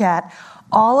to look at.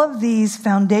 All of these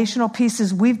foundational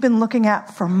pieces we've been looking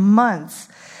at for months,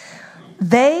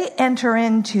 they enter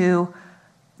into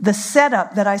the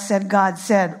setup that I said God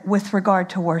said with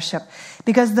regard to worship.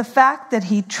 Because the fact that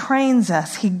he trains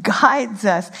us, he guides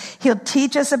us, he'll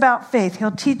teach us about faith,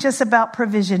 he'll teach us about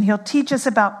provision, he'll teach us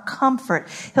about comfort,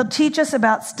 he'll teach us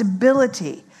about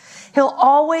stability. He'll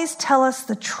always tell us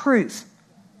the truth.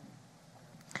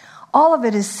 All of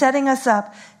it is setting us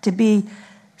up to be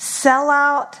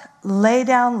sell-out,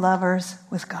 lay-down lovers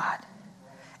with God.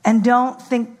 And don't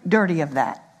think dirty of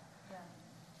that.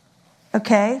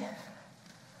 Okay?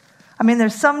 I mean,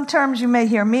 there's some terms you may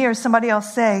hear me or somebody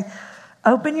else say.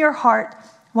 Open your heart.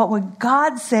 What would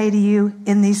God say to you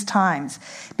in these times?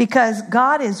 Because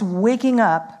God is waking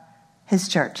up his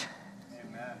church.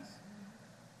 Amen.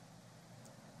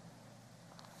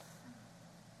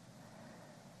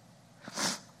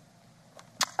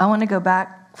 I want to go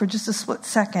back for just a split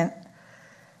second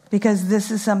because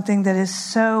this is something that is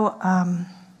so, I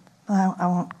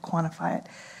won't quantify it.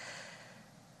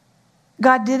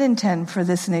 God did intend for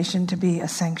this nation to be a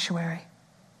sanctuary,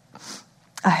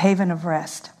 a haven of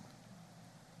rest.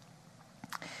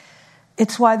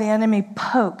 It's why the enemy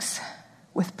pokes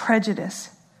with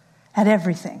prejudice at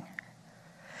everything.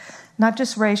 Not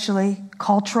just racially,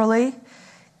 culturally,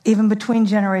 even between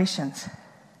generations.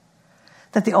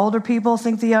 That the older people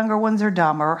think the younger ones are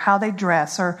dumb, or how they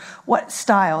dress, or what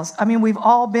styles. I mean, we've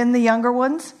all been the younger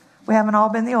ones. We haven't all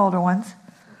been the older ones.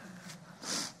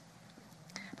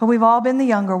 But we've all been the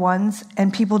younger ones,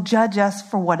 and people judge us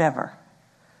for whatever.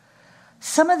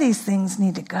 Some of these things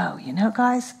need to go,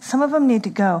 guys? Some of them need to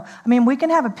go. I mean, we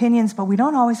can have opinions, but we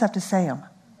don't always have to say them.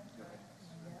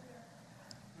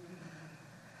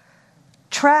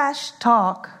 Trash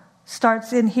talk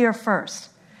starts in here first.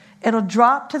 It'll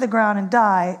drop to the ground and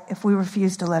die if we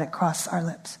refuse to let it cross our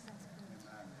lips.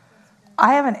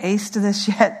 I haven't aced to this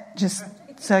yet, just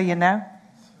so you know.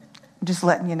 I'm just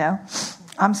letting you know.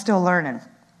 I'm still learning.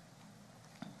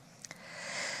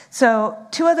 So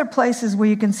 2 other places where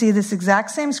you can see this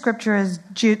exact same scripture as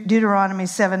Deuteronomy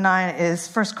 7:9 is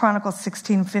 1 Chronicles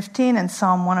 16:15 and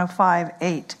Psalm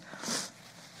 105:8.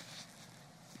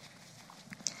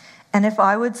 And if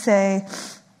I would say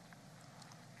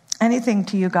anything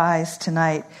to you guys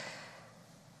tonight,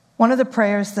 one of the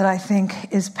prayers that I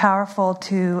think is powerful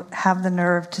to have the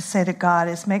nerve to say to God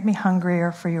is, make me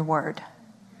hungrier for your word.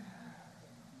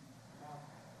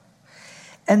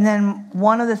 And then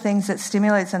one of the things that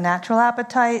stimulates a natural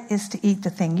appetite is to eat the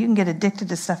thing. You can get addicted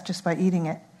to stuff just by eating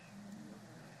it.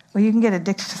 Well, you can get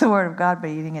addicted to the Word of God by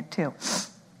eating it too.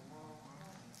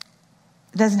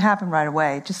 It doesn't happen right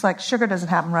away. Just like sugar doesn't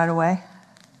happen right away.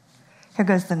 Here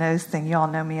goes the nose thing. You all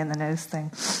know me and the nose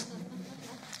thing.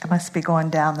 I must be going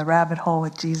down the rabbit hole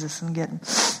with Jesus and getting...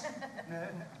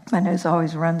 My nose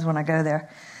always runs when I go there.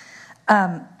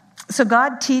 So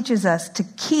God teaches us to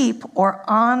keep or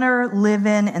honor, live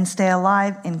in, and stay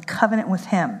alive in covenant with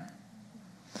him.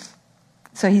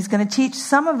 So he's going to teach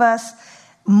some of us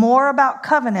more about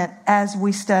covenant as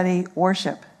we study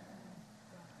worship.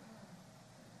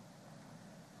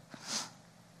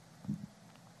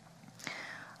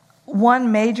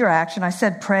 One major action, I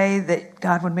said pray that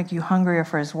God would make you hungrier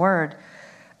for his word.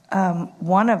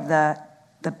 One of the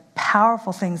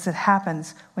powerful things that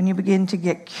happens when you begin to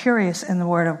get curious in the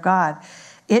word of God,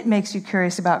 it makes you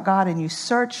curious about God and you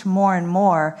search more and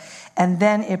more, and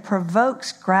then it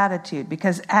provokes gratitude,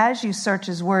 because as you search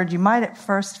his word, you might at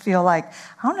first feel like,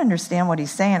 I don't understand what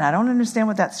he's saying. I don't understand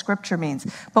what that scripture means.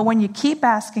 But when you keep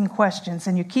asking questions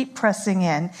and you keep pressing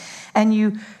in and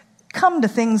you come to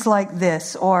things like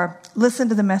this, or listen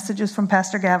to the messages from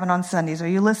Pastor Gavin on Sundays, or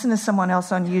you listen to someone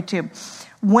else on YouTube,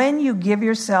 when you give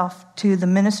yourself to the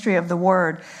ministry of the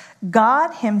word,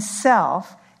 God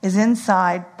himself is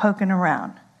inside poking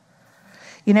around.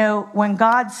 You know, when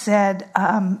God said,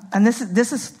 and this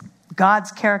is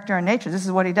God's character and nature, this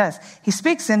is what he does. He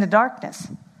speaks into darkness.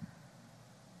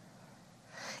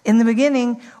 In the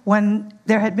beginning, when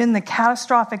there had been the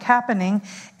catastrophic happening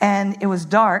and it was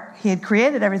dark, he had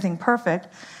created everything perfect.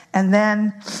 And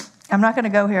then, I'm not going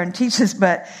to go here and teach this,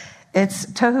 but it's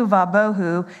tohu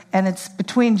vabohu, and it's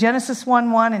between Genesis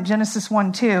 1:1 and Genesis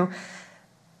 1:2.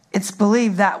 It's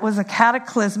believed that was a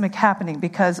cataclysmic happening,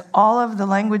 because all of the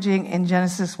languaging in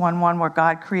Genesis 1:1 where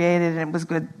God created and it was a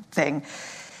good thing,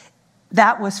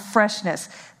 that was freshness.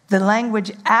 The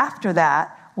language after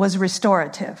that was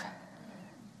restorative.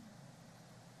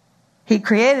 He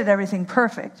created everything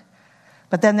perfect,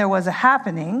 but then there was a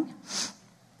happening.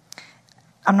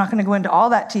 I'm not going to go into all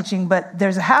that teaching, but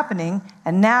there's a happening,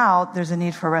 and now there's a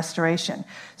need for restoration.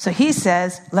 So he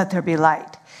says, let there be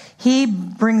light. He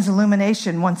brings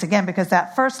illumination once again, because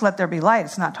that first let there be light,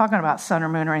 it's not talking about sun or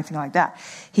moon or anything like that.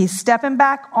 He's stepping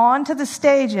back onto the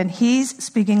stage and he's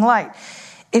speaking light.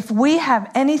 If we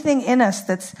have anything in us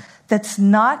that's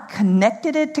not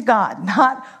connected to God,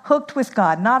 not hooked with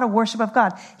God, not a worship of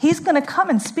God, he's going to come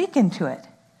and speak into it.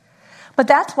 But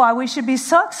that's why we should be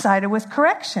so excited with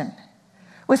correction,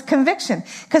 with conviction,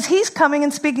 because he's coming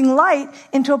and speaking light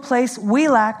into a place we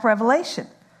lack revelation.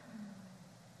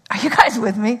 Are you guys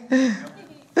with me?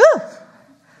 Ooh.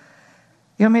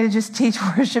 You want me to just teach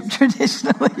worship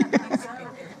traditionally?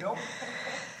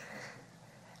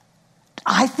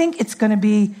 I think it's going to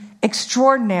be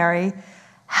extraordinary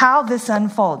how this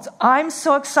unfolds. I'm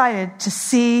so excited to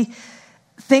see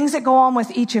things that go on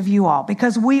with each of you all,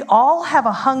 because we all have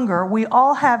a hunger. We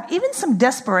all have even some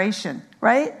desperation,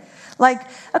 right? Like,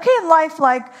 okay, in life,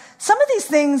 like some of these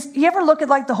things, you ever look at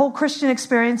like the whole Christian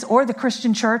experience or the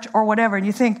Christian church or whatever, and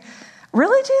you think,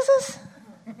 really, Jesus?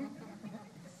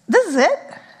 This is it?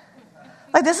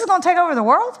 Like, this is going to take over the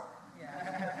world?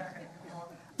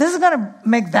 This is going to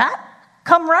make that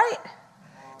come right?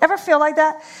 Ever feel like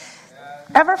that?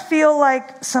 Ever feel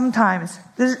like sometimes,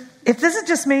 if this is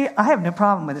just me, I have no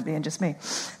problem with it being just me.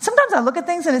 Sometimes I look at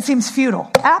things and it seems futile.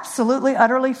 Absolutely,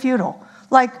 utterly futile.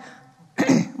 Like,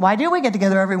 why do we get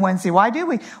together every Wednesday? Why do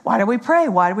we pray?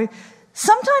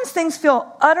 Sometimes things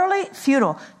feel utterly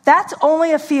futile. That's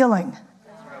only a feeling.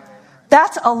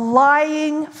 That's a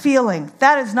lying feeling.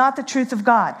 That is not the truth of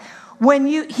God.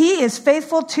 He is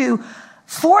faithful to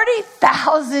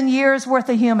 40,000 years worth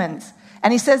of humans.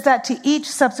 And he says that to each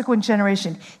subsequent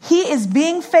generation. He is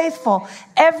being faithful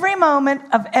every moment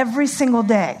of every single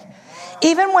day.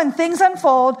 Even when things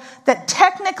unfold that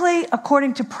technically,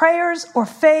 according to prayers or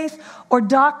faith or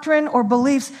doctrine or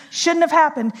beliefs, shouldn't have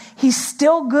happened, he's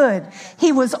still good.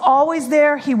 He was always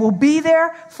there. He will be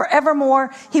there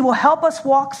forevermore. He will help us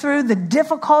walk through the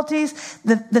difficulties,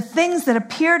 the things that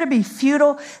appear to be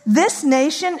futile. This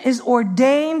nation is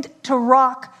ordained to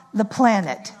rock the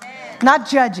planet, not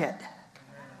judge it.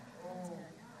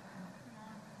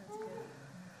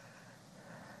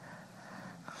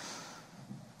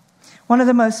 One of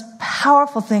the most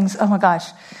powerful things, oh my gosh.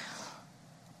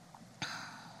 I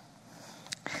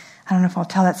don't know if I'll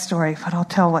tell that story, but I'll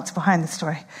tell what's behind the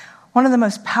story. One of the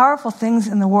most powerful things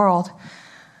in the world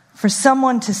for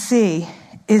someone to see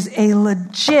is a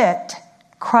legit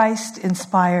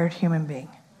Christ-inspired human being.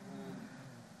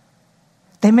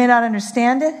 They may not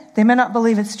understand it. They may not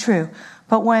believe it's true.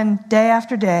 But when day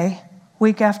after day,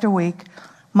 week after week,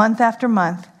 month after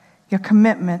month, your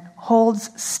commitment holds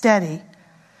steady,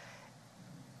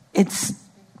 it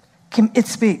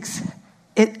speaks.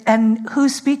 And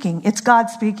who's speaking? It's God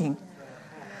speaking.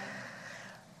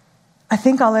 I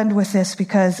think I'll end with this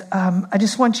because I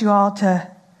just want you all to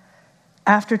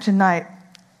after tonight,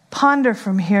 ponder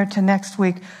from here to next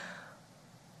week.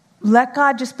 Let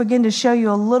God just begin to show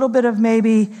you a little bit of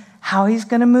maybe how he's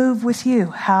going to move with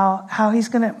you, how he's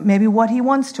going to, maybe what he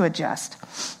wants to adjust.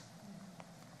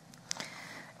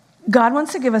 God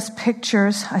wants to give us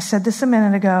pictures. I said this a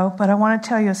minute ago, but I want to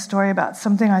tell you a story about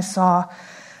something I saw,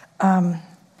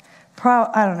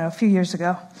 a few years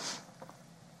ago.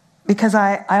 Because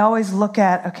I always look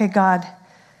at, okay, God,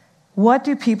 what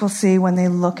do people see when they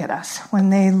look at us? When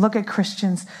they look at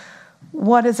Christians,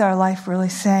 what is our life really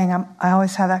saying? I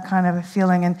always have that kind of a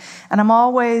feeling. And I'm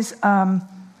always, I'm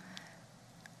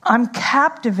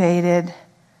captivated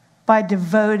by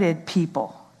devoted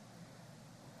people.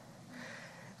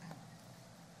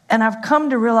 And I've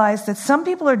come to realize that some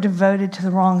people are devoted to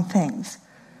the wrong things,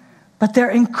 but they're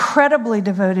incredibly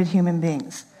devoted human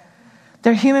beings.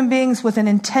 They're human beings with an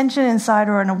intention inside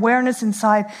or an awareness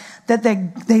inside that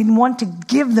they want to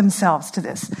give themselves to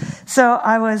this. So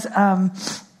I was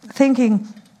thinking,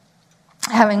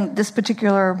 having this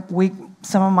particular week,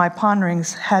 some of my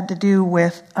ponderings had to do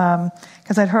with,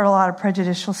 because I'd heard a lot of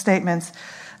prejudicial statements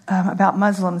about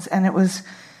Muslims, and it was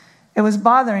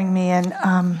bothering me.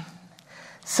 And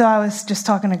so I was just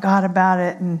talking to God about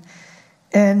it,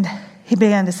 and he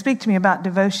began to speak to me about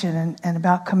devotion and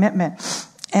about commitment,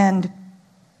 and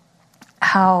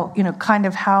how,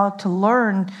 how to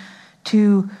learn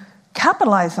to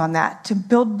capitalize on that, to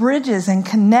build bridges and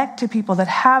connect to people that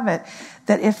have it,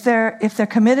 that if they're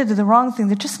committed to the wrong thing,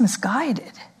 they're just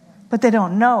misguided, but they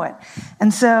don't know it.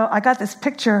 And so I got this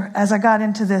picture as I got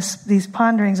into these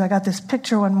ponderings. I got this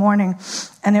picture one morning,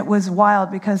 and it was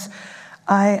wild because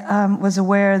I was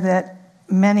aware that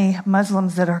many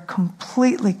Muslims that are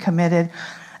completely committed,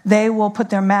 they will put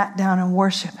their mat down and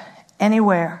worship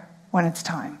anywhere when it's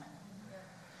time.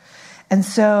 And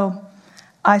so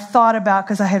I thought about,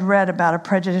 because I had read about a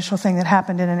prejudicial thing that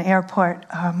happened in an airport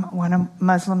when a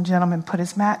Muslim gentleman put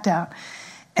his mat down.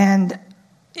 And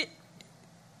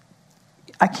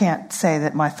I can't say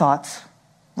that my thoughts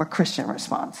were Christian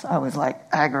response. I was like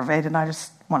aggravated, and I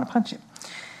just want to punch him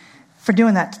for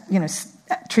doing that,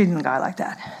 treating the guy like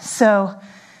that. So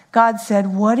God said,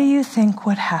 what do you think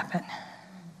would happen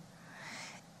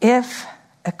if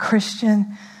a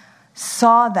Christian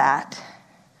saw that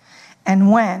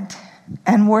and went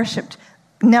and worshiped,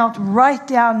 knelt right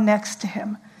down next to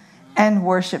him and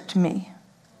worshiped me?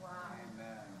 Wow.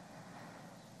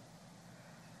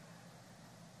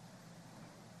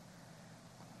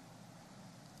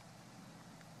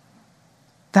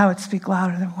 That would speak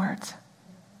louder than words.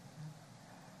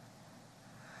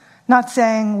 Not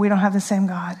saying we don't have the same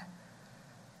God.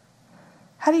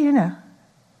 How do you know?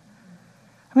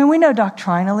 I mean, we know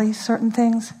doctrinally certain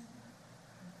things.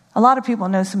 A lot of people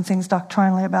know some things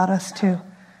doctrinally about us too,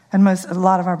 and a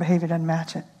lot of our behavior doesn't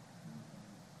match it.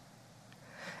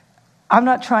 I'm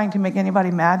not trying to make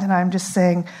anybody mad, and I'm just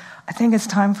saying I think it's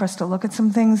time for us to look at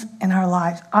some things in our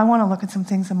lives. I want to look at some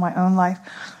things in my own life,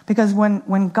 because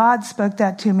when God spoke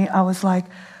that to me, I was like,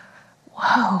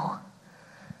 whoa.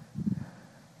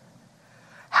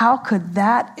 How could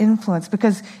that influence?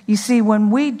 Because you see,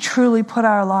 when we truly put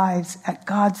our lives at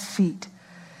God's feet,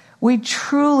 we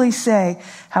truly say,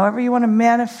 however you want to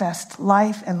manifest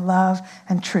life and love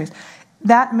and truth.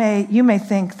 You may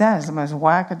think that is the most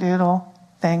wackadoodle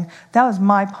thing. That was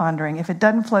my pondering. If it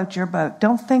doesn't float your boat,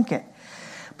 don't think it.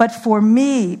 But for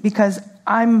me, because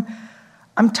I'm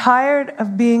tired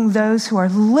of being those who are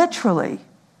literally,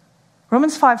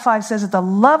 Romans 5:5 says that the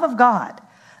love of God,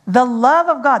 the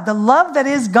love that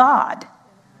is God.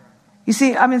 You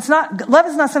see, love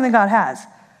is not something God has.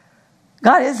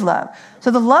 God is love.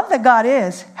 So the love that God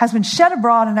is has been shed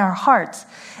abroad in our hearts.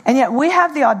 And yet we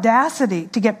have the audacity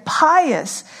to get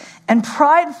pious and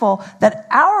prideful that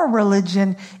our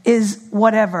religion is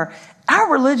whatever.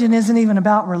 Our religion isn't even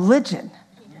about religion.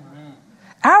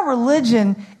 Our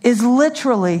religion is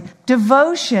literally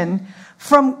devotion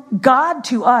from God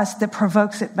to us that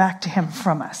provokes it back to him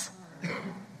from us.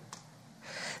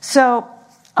 So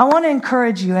I want to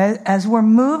encourage you as we're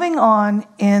moving on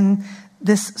in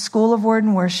this School of Word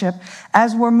and Worship,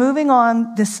 as we're moving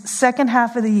on this second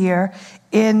half of the year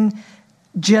in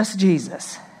just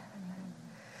Jesus.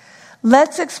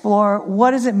 Let's explore, what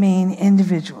does it mean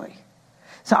individually?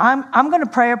 So I'm going to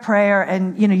pray a prayer,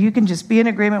 and you can just be in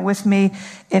agreement with me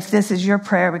if this is your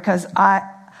prayer, because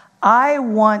I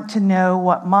want to know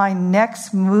what my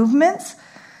next movements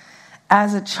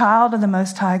as a child of the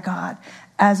Most High God,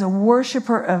 as a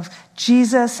worshiper of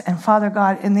Jesus and Father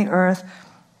God in the earth,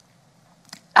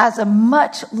 as a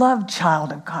much-loved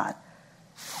child of God,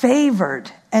 favored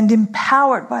and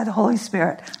empowered by the Holy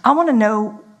Spirit. I want to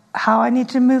know how I need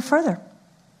to move further.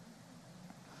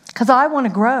 Because I want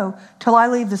to grow till I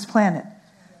leave this planet.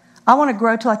 I want to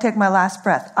grow till I take my last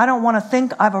breath. I don't want to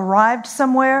think I've arrived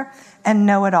somewhere and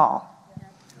know it all.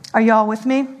 Are y'all with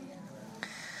me?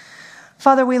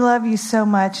 Father, we love you so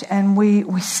much, and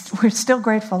we're still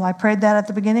grateful. I prayed that at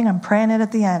the beginning. I'm praying it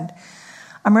at the end.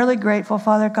 I'm really grateful,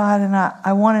 Father God, and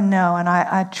I want to know, and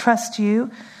I trust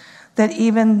you that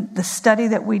even the study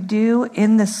that we do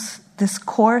in this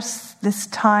course, this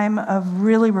time of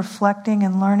really reflecting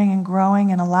and learning and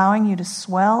growing and allowing you to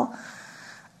swell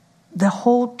the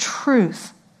whole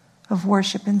truth of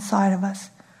worship inside of us.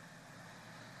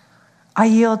 I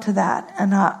yield to that,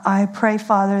 and I pray,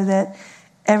 Father, that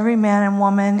every man and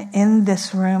woman in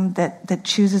this room that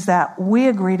chooses that, we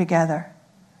agree together.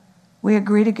 We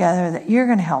agree together that you're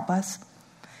going to help us.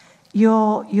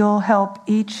 You'll help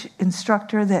each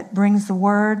instructor that brings the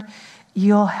word.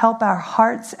 You'll help our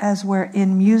hearts as we're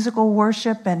in musical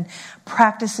worship and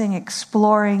practicing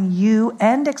exploring you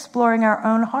and exploring our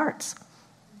own hearts.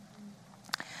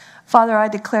 Father, I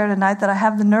declare tonight that I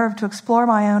have the nerve to explore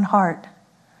my own heart.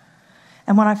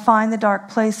 And when I find the dark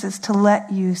places, to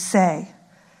let you say,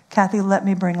 Kathy, let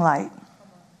me bring light.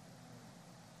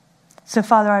 So,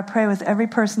 Father, I pray with every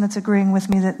person that's agreeing with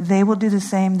me that they will do the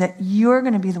same, that you're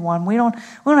going to be the one. We don't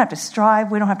have to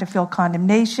strive. We don't have to feel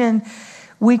condemnation.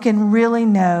 We can really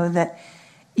know that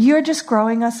you're just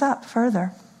growing us up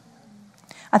further.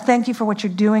 I thank you for what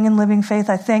you're doing in Living Faith.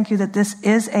 I thank you that this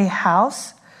is a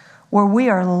house where we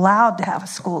are allowed to have a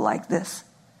school like this.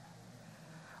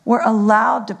 We're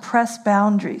allowed to press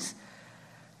boundaries,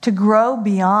 to grow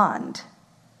beyond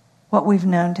what we've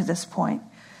known to this point.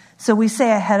 So we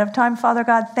say ahead of time, Father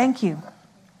God, thank you.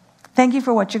 Thank you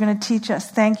for what you're going to teach us.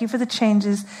 Thank you for the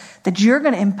changes that you're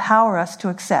going to empower us to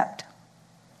accept.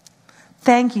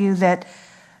 Thank you that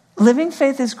Living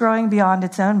Faith is growing beyond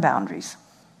its own boundaries.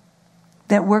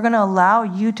 That we're going to allow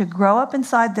you to grow up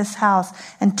inside this house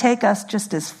and take us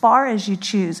just as far as you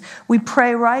choose. We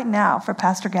pray right now for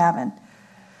Pastor Gavin.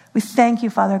 We thank you,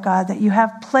 Father God, that you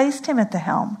have placed him at the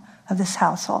helm of this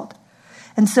household.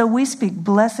 And so we speak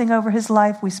blessing over his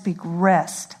life. We speak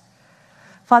rest.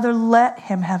 Father, let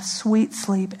him have sweet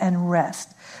sleep and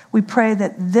rest. We pray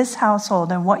that this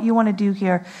household and what you want to do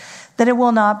here, that it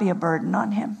will not be a burden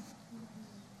on him,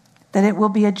 that it will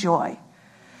be a joy.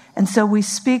 And so we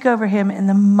speak over him in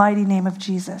the mighty name of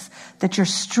Jesus, that you're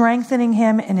strengthening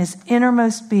him in his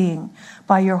innermost being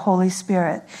by your Holy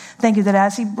Spirit. Thank you that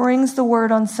as he brings the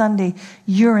word on Sunday,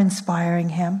 you're inspiring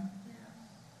him.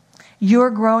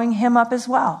 You're growing him up as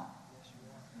well.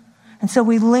 And so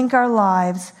we link our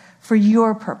lives for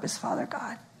your purpose, Father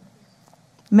God.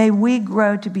 May we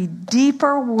grow to be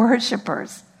deeper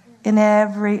worshipers in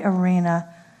every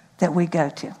arena that we go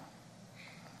to.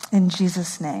 In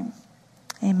Jesus' name,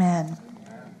 amen.